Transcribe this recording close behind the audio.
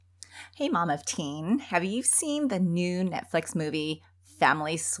Hey, Mom of Teen, have you seen the new Netflix movie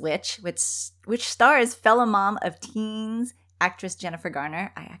Family Switch, which stars fellow mom of teens actress Jennifer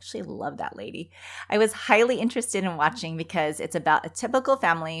Garner? I actually love that lady. I was highly interested in watching because it's about a typical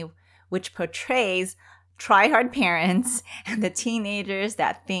family which portrays try-hard parents and the teenagers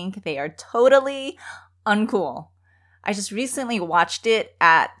that think they are totally uncool. I just recently watched it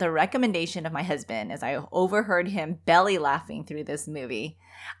at the recommendation of my husband as I overheard him belly laughing through this movie.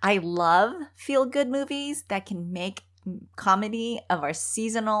 I love feel-good movies that can make comedy of our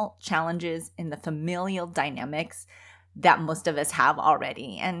seasonal challenges in the familial dynamics that most of us have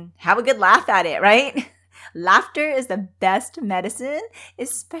already and have a good laugh at it, right? Laughter is the best medicine,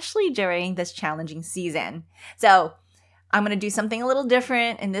 especially during this challenging season. So I'm going to do something a little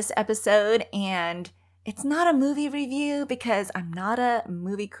different in this episode, and it's not a movie review because I'm not a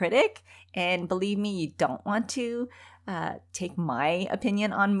movie critic, and believe me, you don't want to take my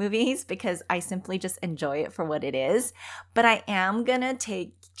opinion on movies because I simply just enjoy it for what it is. But I am going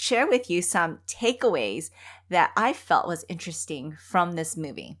to share with you some takeaways that I felt was interesting from this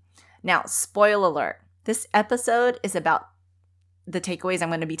movie. Now, spoiler alert, this episode is about the takeaways I'm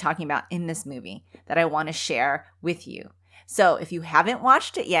going to be talking about in this movie that I want to share with you. So if you haven't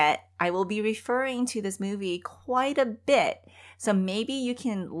watched it yet, I will be referring to this movie quite a bit. So maybe you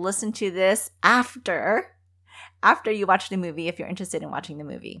can listen to this after you watch the movie if you're interested in watching the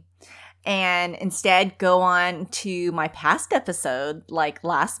movie. And instead go on to my past episode, like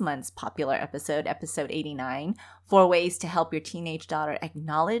last month's popular episode 89, 4 ways to help your teenage daughter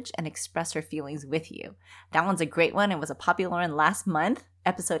acknowledge and express her feelings with you. That one's a great one. It was a popular one last month,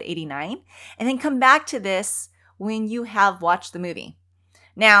 episode 89. And then come back to this when you have watched the movie.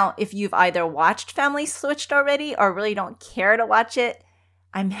 Now, if you've either watched Family Switched already or really don't care to watch it,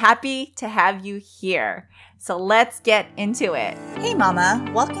 I'm happy to have you here. So let's get into it. Hey Mama,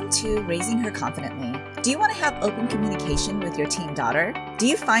 welcome to Raising Her Confidently. Do you want to have open communication with your teen daughter? Do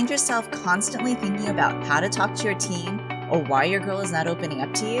you find yourself constantly thinking about how to talk to your teen or why your girl is not opening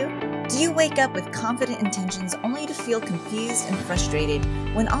up to you? Do you wake up with confident intentions only to feel confused and frustrated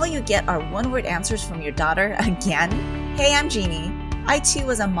when all you get are one-word answers from your daughter again? Hey, I'm Jeannie. I too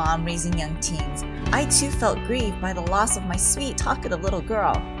was a mom raising young teens. I too felt grieved by the loss of my sweet, talkative little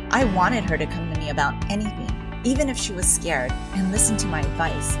girl. I wanted her to come to me about anything, even if she was scared, and listen to my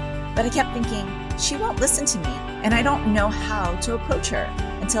advice. But I kept thinking, she won't listen to me, and I don't know how to approach her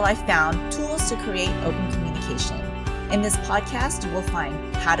until I found tools to create open communication. In this podcast, you will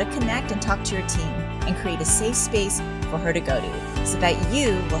find how to connect and talk to your teen and create a safe space for her to go to so that you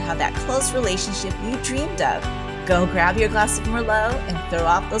will have that close relationship you dreamed of. Go grab your glass of Merlot and throw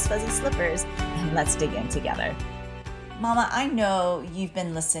off those fuzzy slippers, and let's dig in together. Mama, I know you've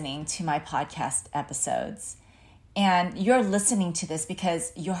been listening to my podcast episodes, and you're listening to this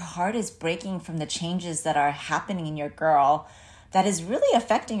because your heart is breaking from the changes that are happening in your girl that is really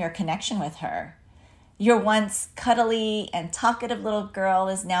affecting your connection with her. Your once cuddly and talkative little girl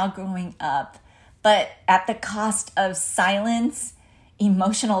is now growing up, but at the cost of silence,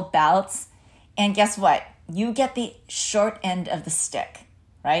 emotional bouts, and guess what? You get the short end of the stick,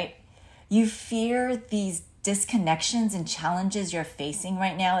 right? You fear these disconnections and challenges you're facing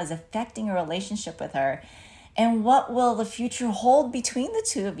right now is affecting your relationship with her. And what will the future hold between the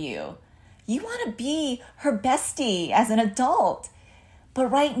two of you? You want to be her bestie as an adult, but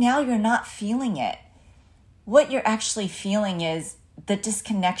right now you're not feeling it. What you're actually feeling is the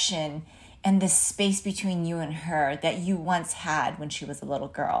disconnection and the space between you and her that you once had when she was a little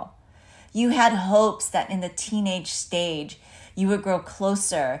girl. You had hopes that in the teenage stage, you would grow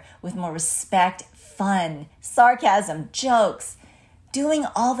closer with more respect, fun, sarcasm, jokes, doing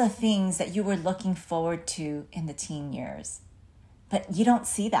all the things that you were looking forward to in the teen years. But you don't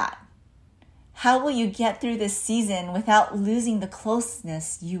see that. How will you get through this season without losing the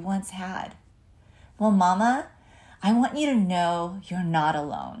closeness you once had? Well, Mama, I want you to know you're not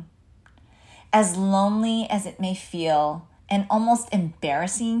alone. As lonely as it may feel, and almost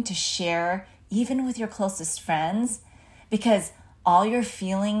embarrassing to share even with your closest friends, because all you're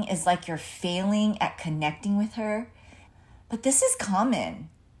feeling is like you're failing at connecting with her. But this is common.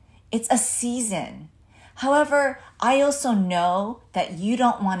 It's a season. However, I also know that you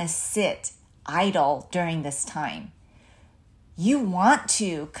don't want to sit idle during this time. You want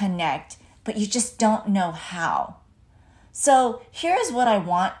to connect, but you just don't know how. So here's what I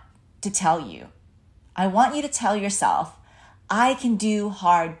want to tell you. I want you to tell yourself, I can do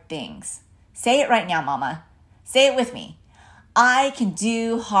hard things. Say it right now, Mama. Say it with me. I can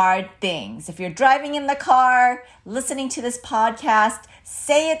do hard things. If you're driving in the car, listening to this podcast,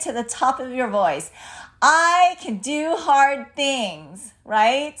 say it to the top of your voice. I can do hard things,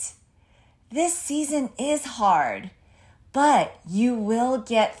 right? This season is hard, but you will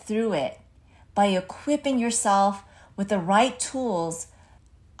get through it by equipping yourself with the right tools.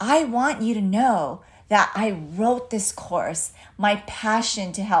 I want you to know that I wrote this course, my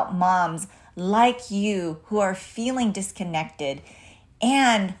passion to help moms like you who are feeling disconnected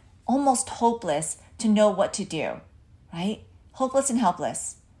and almost hopeless to know what to do, right? Hopeless and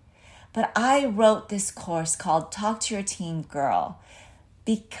helpless. But I wrote this course called Talk to Your Teen Girl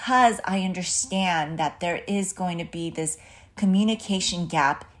because I understand that there is going to be this communication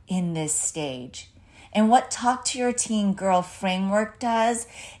gap in this stage. And what Talk to Your Teen Girl framework does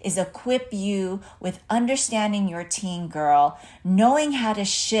is equip you with understanding your teen girl, knowing how to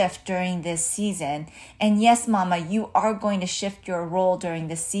shift during this season. And yes, mama, you are going to shift your role during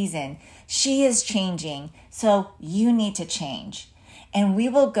this season. She is changing, so you need to change. And we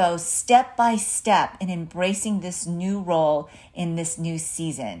will go step by step in embracing this new role in this new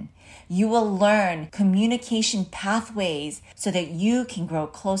season. You will learn communication pathways so that you can grow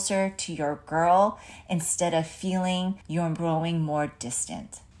closer to your girl instead of feeling you're growing more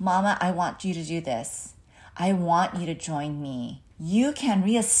distant. Mama, I want you to do this. I want you to join me. You can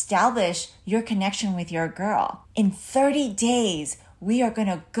reestablish your connection with your girl. In 30 days, we are going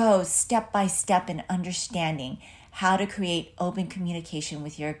to go step by step in understanding how to create open communication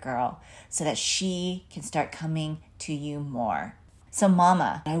with your girl so that she can start coming to you more. So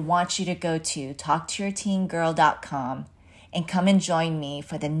mama, I want you to go to talktoyourteengirl.com and come and join me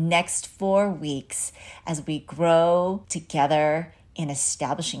for the next 4 weeks as we grow together in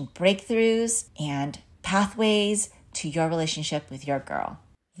establishing breakthroughs and pathways to your relationship with your girl.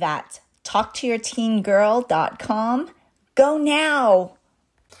 That's talktoyourteengirl.com. Go now!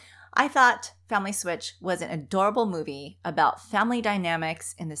 I thought Family Switch was an adorable movie about family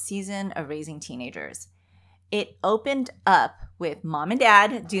dynamics in the season of raising teenagers. It opened up with mom and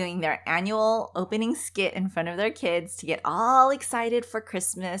dad doing their annual opening skit in front of their kids to get all excited for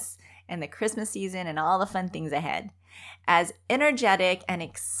Christmas and the Christmas season and all the fun things ahead. As energetic and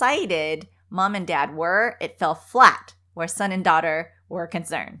excited mom and dad were, it fell flat where son and daughter were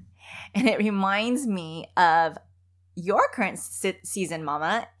concerned. And it reminds me of your current season,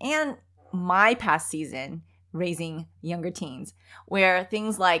 mama, and my past season raising younger teens, where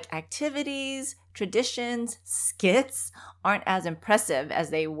things like activities, traditions, skits aren't as impressive as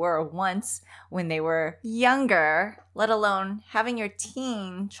they were once when they were younger, let alone having your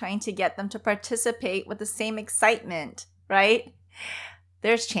teen trying to get them to participate with the same excitement, right?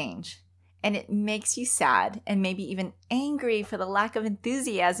 There's change, and it makes you sad and maybe even angry for the lack of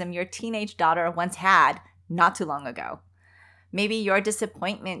enthusiasm your teenage daughter once had not too long ago. Maybe your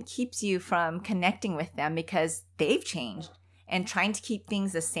disappointment keeps you from connecting with them because they've changed, and trying to keep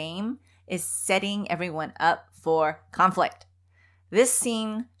things the same is setting everyone up for conflict. This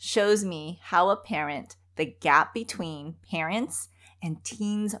scene shows me how apparent the gap between parents and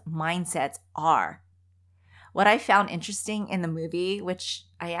teens' mindsets are. What I found interesting in the movie, which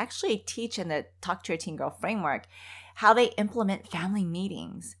I actually teach in the Talk to Your Teen Girl framework, how they implement family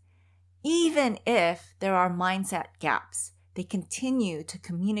meetings. Even if there are mindset gaps, they continue to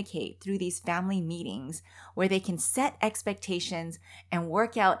communicate through these family meetings where they can set expectations and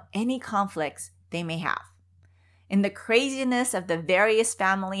work out any conflicts they may have. In the craziness of the various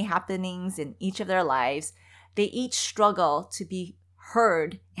family happenings in each of their lives, they each struggle to be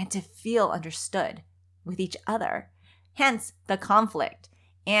heard and to feel understood with each other. Hence the conflict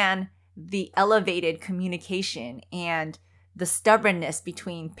and the elevated communication and the stubbornness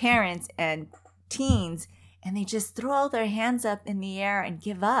between parents and teens, and they just throw their hands up in the air and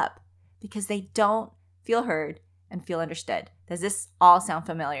give up because they don't feel heard and feel understood. Does this all sound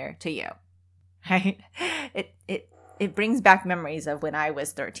familiar to you? Right? It brings back memories of when I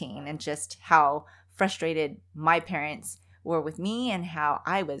was 13 and just how frustrated my parents were with me and how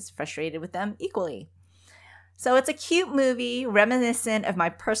I was frustrated with them equally. So it's a cute movie reminiscent of my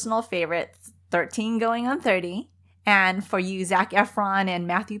personal favorite, 13 Going on 30. And for you Zac Efron and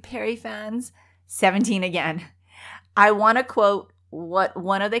Matthew Perry fans, 17 again. I want to quote what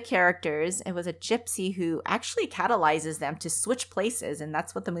one of the characters, it was a gypsy who actually catalyzes them to switch places, and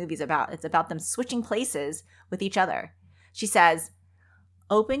that's what the movie's about. It's about them switching places with each other. She says,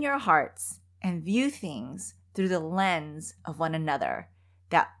 "Open your hearts and view things through the lens of one another.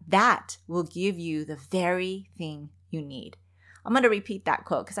 That will give you the very thing you need." I'm going to repeat that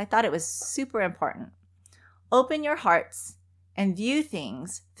quote because I thought it was super important. Open your hearts and view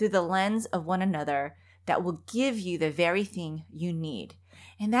things through the lens of one another that will give you the very thing you need.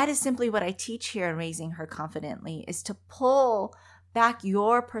 And that is simply what I teach here in Raising Her Confidently, is to pull back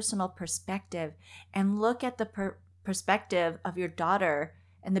your personal perspective and look at the perspective of your daughter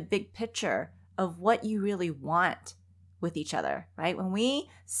and the big picture of what you really want with each other, right? When we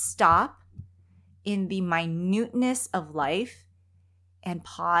stop in the minuteness of life and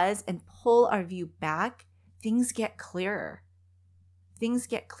pause and pull our view back, things get clearer. Things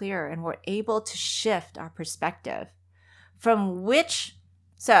get clearer, and we're able to shift our perspective from which.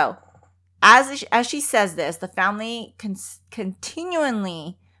 So as she says this, the family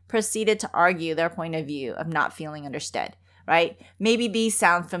continually proceeded to argue their point of view of not feeling understood, right? Maybe these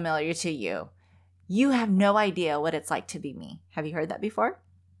sound familiar to you. You have no idea what it's like to be me. Have you heard that before?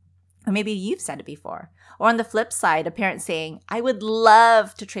 Or maybe you've said it before. Or on the flip side, a parent saying, I would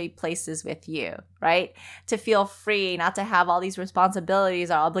love to trade places with you, right? To feel free, not to have all these responsibilities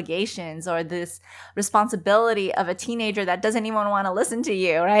or obligations, or this responsibility of a teenager that doesn't even want to listen to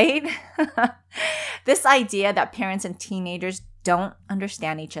you, right? This idea that parents and teenagers don't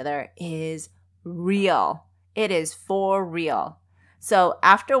understand each other is real. It is for real. So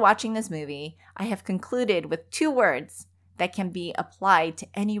after watching this movie, I have concluded with 2 words that can be applied to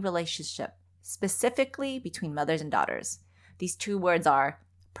any relationship, specifically between mothers and daughters. These 2 words are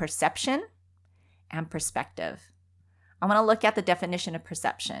perception and perspective. I want to look at the definition of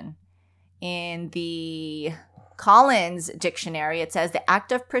perception. In the Collins Dictionary, it says the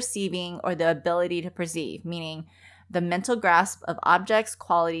act of perceiving or the ability to perceive, meaning the mental grasp of objects,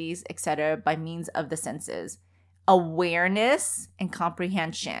 qualities, etc. by means of the senses. Awareness and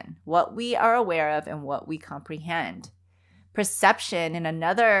comprehension, what we are aware of and what we comprehend. Perception, in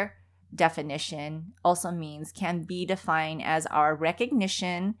another definition, also means can be defined as our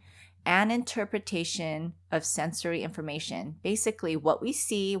recognition and interpretation of sensory information. Basically, what we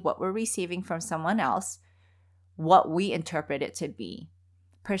see, what we're receiving from someone else, what we interpret it to be.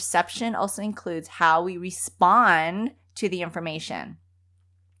 Perception also includes how we respond to the information,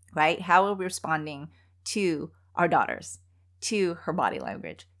 right? How are we responding to our daughters, to her body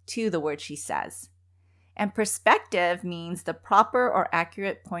language, to the words she says. And perspective means the proper or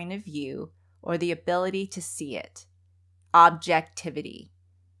accurate point of view or the ability to see it. Objectivity,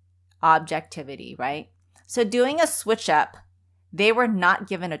 right? So doing a switch up, they were not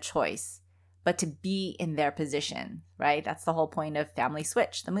given a choice, but to be in their position, right? That's the whole point of Family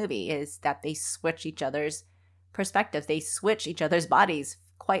Switch, the movie, is that they switch each other's perspectives. They switch each other's bodies,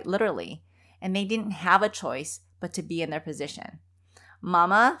 quite literally. And they didn't have a choice but to be in their position.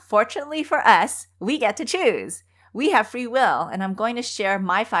 Mama, fortunately for us, we get to choose. We have free will, and I'm going to share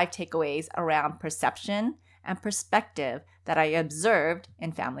my 5 takeaways around perception and perspective that I observed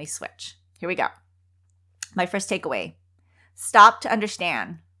in Family Switch. Here we go. My first takeaway, stop to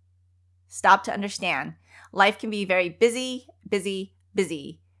understand. Stop to understand. Life can be very busy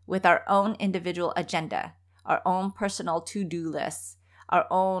with our own individual agenda, our own personal to-do lists, our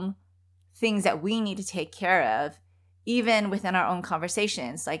own things that we need to take care of, even within our own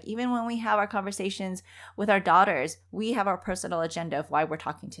conversations. Like even when we have our conversations with our daughters, we have our personal agenda of why we're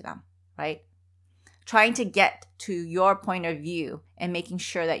talking to them, right? Trying to get to your point of view and making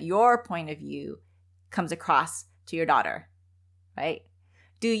sure that your point of view comes across to your daughter, right?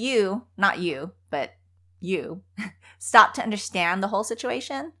 Do you, not you, but you, stop to understand the whole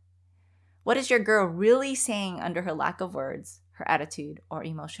situation? What is your girl really saying under her lack of words, her attitude, or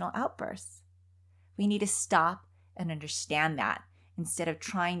emotional outbursts? We need to stop and understand that instead of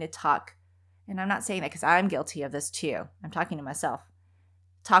trying to talk. And I'm not saying that because I'm guilty of this too. I'm talking to myself.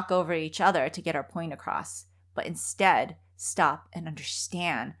 Talk over each other to get our point across, but instead stop and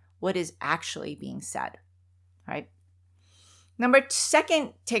understand what is actually being said, right?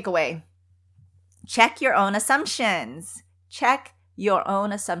 Second takeaway, check your own assumptions. Check your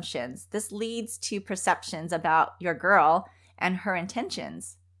own assumptions. This leads to perceptions about your girl and her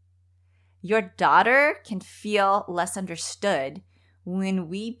intentions. Your daughter can feel less understood when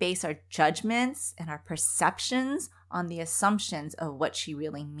we base our judgments and our perceptions on the assumptions of what she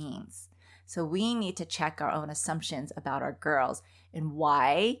really means. So we need to check our own assumptions about our girls and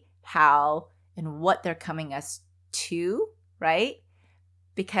why, how, and what they're coming us to, right?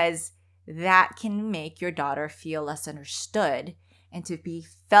 Because that can make your daughter feel less understood. And to be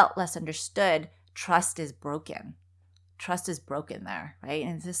felt less understood, trust is broken. Trust is broken there, right?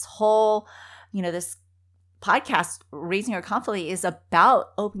 And this whole, this podcast, Raising Her Confidently, is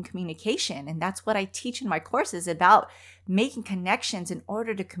about open communication. And that's what I teach in my courses, about making connections in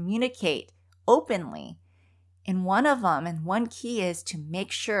order to communicate openly. And one of them, and one key, is to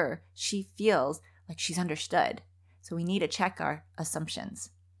make sure she feels like she's understood. So we need to check our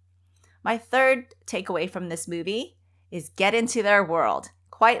assumptions. My third takeaway from this movie is get into their world.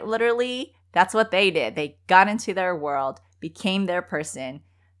 Quite literally, that's what they did. They got into their world, became their person,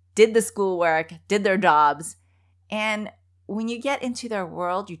 did the schoolwork, did their jobs. And when you get into their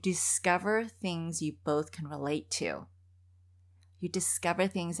world, you discover things you both can relate to. You discover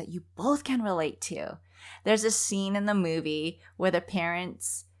things that you both can relate to. There's a scene in the movie where the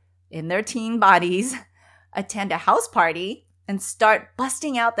parents in their teen bodies attend a house party and start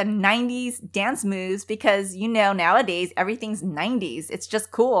busting out the 90s dance moves because, nowadays everything's 90s. It's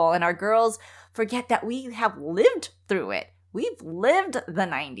just cool. And our girls forget that we have lived through it. We've lived the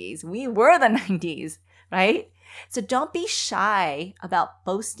 90s. We were the 90s, right? So don't be shy about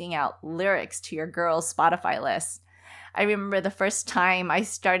boasting out lyrics to your girls' Spotify list. I remember the first time I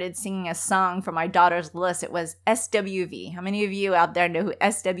started singing a song for my daughter's list, it was SWV. How many of you out there know who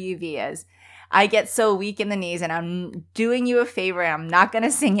SWV is? I get so weak in the knees, and I'm doing you a favor. I'm not going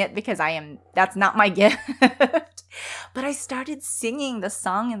to sing it because that's not my gift. But I started singing the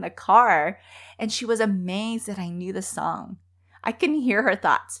song in the car, and she was amazed that I knew the song. I can hear her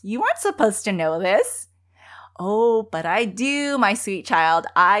thoughts. You weren't supposed to know this. Oh, but I do, my sweet child.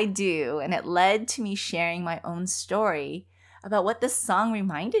 I do. And it led to me sharing my own story about what this song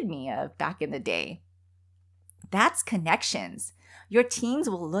reminded me of back in the day. That's connections. Your teens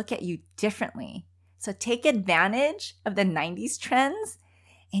will look at you differently. So take advantage of the 90s trends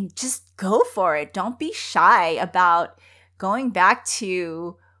and just go for it. Don't be shy about going back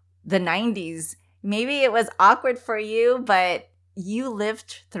to the 90s. Maybe it was awkward for you, but you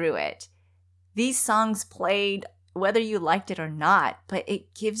lived through it. These songs played whether you liked it or not, but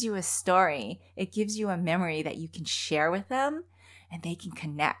it gives you a story. It gives you a memory that you can share with them and they can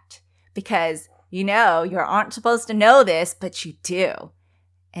connect because you aren't supposed to know this, but you do.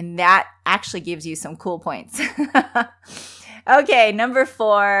 And that actually gives you some cool points. Okay, number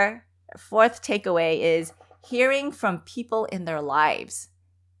 4, fourth takeaway is hearing from people in their lives.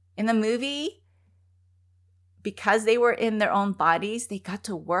 In the movie, because they were in their own bodies, they got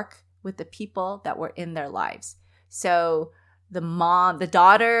to work with the people that were in their lives. So the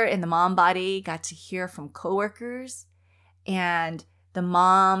daughter in the mom body got to hear from coworkers, and the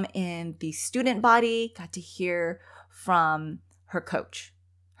mom in the student body got to hear from her coach,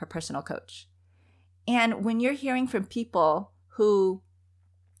 her personal coach. And when you're hearing from people who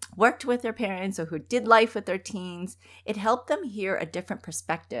worked with their parents or who did life with their teens, it helped them hear a different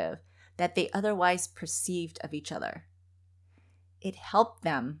perspective that they otherwise perceived of each other. It helped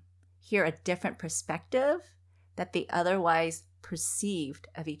them hear a different perspective that they otherwise perceived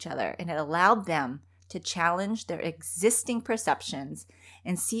of each other. And it allowed them to challenge their existing perceptions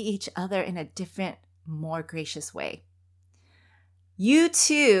and see each other in a different, more gracious way. You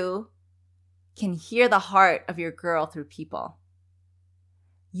too can hear the heart of your girl through people.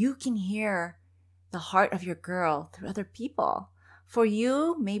 You can hear the heart of your girl through other people. For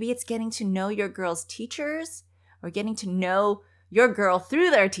you, maybe it's getting to know your girl's teachers or getting to know your girl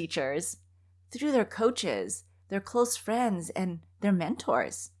through their teachers, through their coaches, their close friends, and their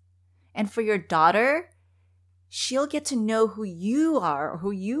mentors. And for your daughter, she'll get to know who you are or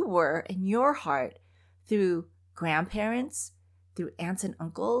who you were in your heart through grandparents, through aunts and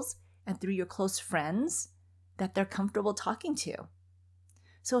uncles, and through your close friends that they're comfortable talking to.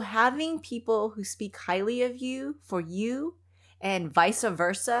 So having people who speak highly of you for you and vice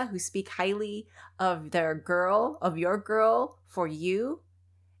versa, who speak highly of your girl for you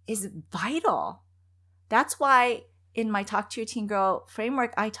is vital. That's why in my Talk to Your Teen Girl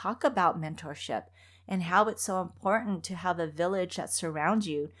framework, I talk about mentorship and how it's so important to have a village that surrounds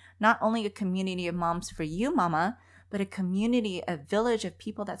you, not only a community of moms for you, mama, but a community, a village of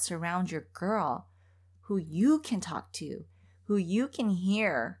people that surround your girl, who you can talk to, who you can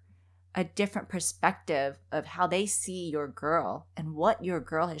hear a different perspective of how they see your girl and what your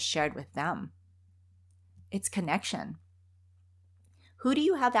girl has shared with them. It's connection. Who do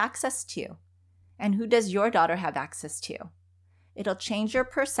you have access to? And who does your daughter have access to? It'll change your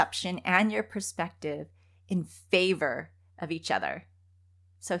perception and your perspective in favor of each other.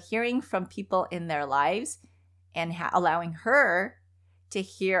 So hearing from people in their lives and allowing her to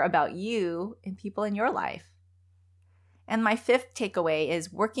hear about you and people in your life. And my 5th takeaway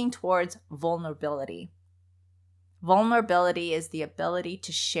is working towards vulnerability. Vulnerability is the ability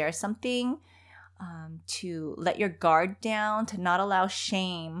to share something, to let your guard down, to not allow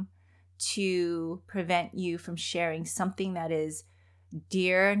shame to prevent you from sharing something that is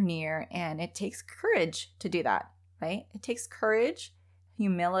dear, near, and it takes courage to do that, right? It takes courage,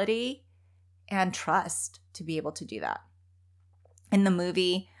 humility, and trust to be able to do that. In the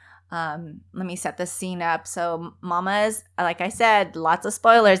movie, let me set the scene up. So mamas, like I said, lots of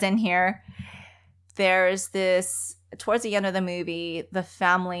spoilers in here. There's this, towards the end of the movie, the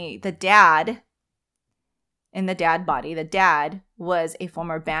family, the dad, in the dad body, the dad was a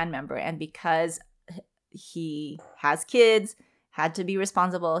former band member. And because he has kids, had to be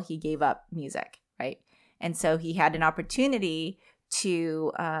responsible. He gave up music, right? And so he had an opportunity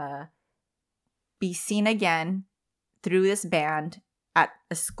to be seen again through this band at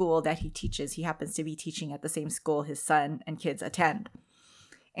a school that he teaches. He happens to be teaching at the same school his son and kids attend.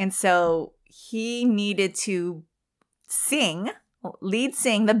 And so he needed to lead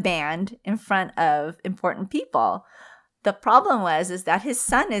sing the band in front of important people. The problem is that his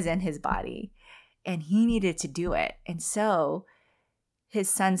son is in his body and he needed to do it. And so his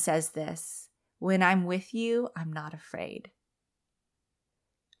son says this, "When I'm with you, I'm not afraid.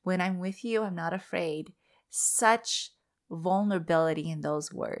 When I'm with you, I'm not afraid." Such vulnerability in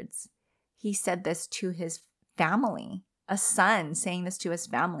those words. He said this to his family, a son saying this to his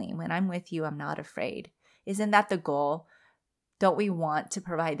family. When I'm with you, I'm not afraid. Isn't that the goal? Don't we want to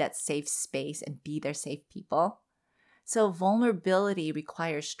provide that safe space and be their safe people? So vulnerability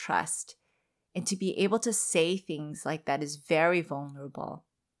requires trust. And to be able to say things like that is very vulnerable.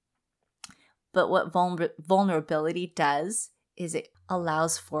 But what vulnerability does is it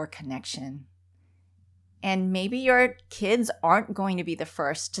allows for connection. And maybe your kids aren't going to be the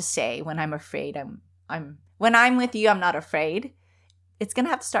first to say, when I'm afraid, when I'm with you, I'm not afraid. It's going to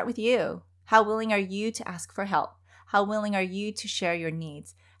have to start with you. How willing are you to ask for help? How willing are you to share your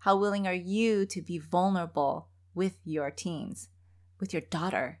needs? How willing are you to be vulnerable with your teens, with your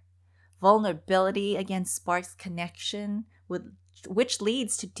daughter? Vulnerability, again, sparks connection, which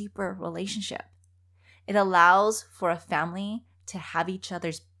leads to deeper relationship. It allows for a family to have each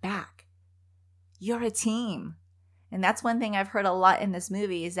other's back. You're a team. And that's one thing I've heard a lot in this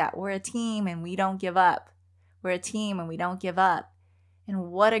movie is that we're a team and we don't give up. We're a team and we don't give up.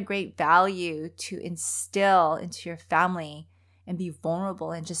 And what a great value to instill into your family and be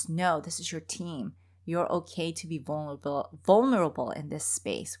vulnerable and just know this is your team. You're okay to be vulnerable in this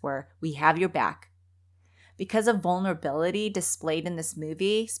space where we have your back. Because of vulnerability displayed in this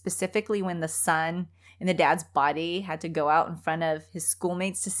movie, specifically when the son in the dad's body had to go out in front of his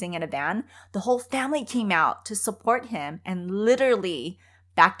schoolmates to sing in a band, the whole family came out to support him and literally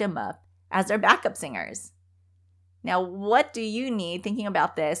backed him up as their backup singers. Now, what do you need, thinking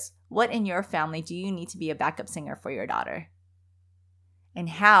about this, what in your family do you need to be a backup singer for your daughter? And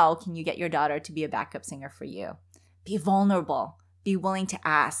how can you get your daughter to be a backup singer for you? Be vulnerable. Be willing to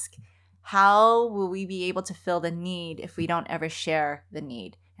ask. How will we be able to fill the need if we don't ever share the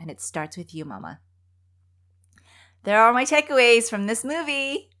need? And it starts with you, mama. There are my takeaways from this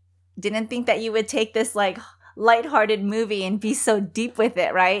movie. Didn't think that you would take this lighthearted movie and be so deep with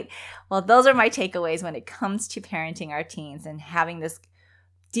it, right? Well, those are my takeaways when it comes to parenting our teens and having this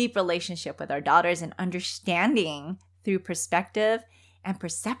deep relationship with our daughters and understanding through perspective and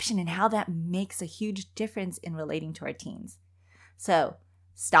perception and how that makes a huge difference in relating to our teens. So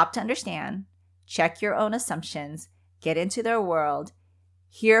stop to understand, check your own assumptions, get into their world,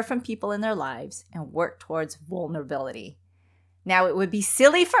 hear from people in their lives, and work towards vulnerability. Now, it would be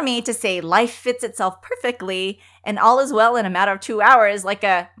silly for me to say life fits itself perfectly and all is well in a matter of 2 hours like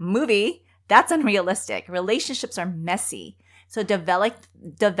a movie. That's unrealistic. Relationships are messy. So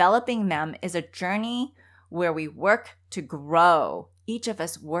developing them is a journey where we work to grow. Each of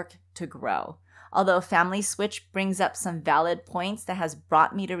us work to grow. Although Family Switch brings up some valid points that has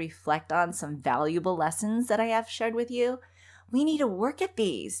brought me to reflect on some valuable lessons that I have shared with you, we need to work at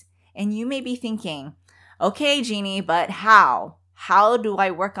these. And you may be thinking, okay, Jeannie, but how? How do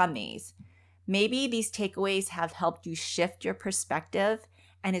I work on these? Maybe these takeaways have helped you shift your perspective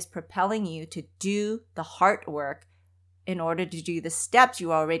and is propelling you to do the hard work in order to do the steps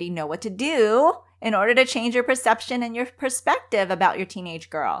you already know what to do in order to change your perception and your perspective about your teenage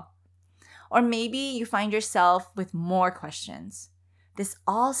girl. Or maybe you find yourself with more questions. This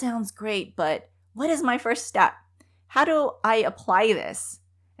all sounds great, but what is my first step? How do I apply this?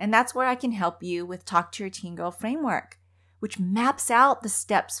 And that's where I can help you with Talk to Your Teen Girl framework, which maps out the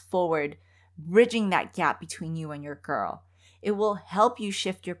steps forward, bridging that gap between you and your girl. It will help you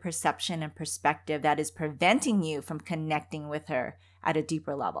shift your perception and perspective that is preventing you from connecting with her at a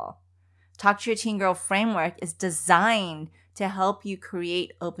deeper level. Talk to Your Teen Girl framework is designed to help you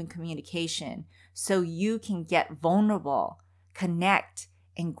create open communication so you can get vulnerable, connect,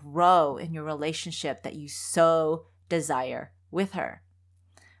 and grow in your relationship that you so desire with her.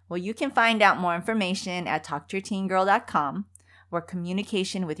 Well, you can find out more information at talktoyourteengirl.com, where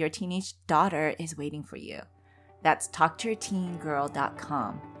communication with your teenage daughter is waiting for you. That's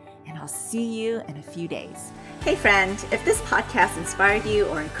talktoyourteengirl.com. And I'll see you in a few days. Hey friend, if this podcast inspired you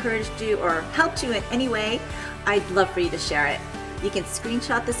or encouraged you or helped you in any way, I'd love for you to share it. You can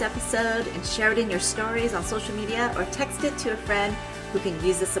screenshot this episode and share it in your stories on social media or text it to a friend who can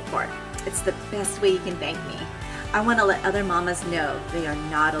use the support. It's the best way you can thank me. I want to let other mamas know they are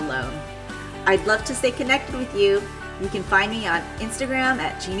not alone. I'd love to stay connected with you. You can find me on Instagram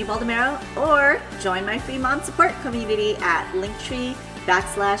at Jeannie Baldomero or join my free mom support community at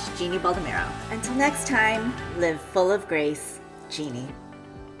Linktree/Jeannie Baldomero. Until next time, live full of grace, Jeannie.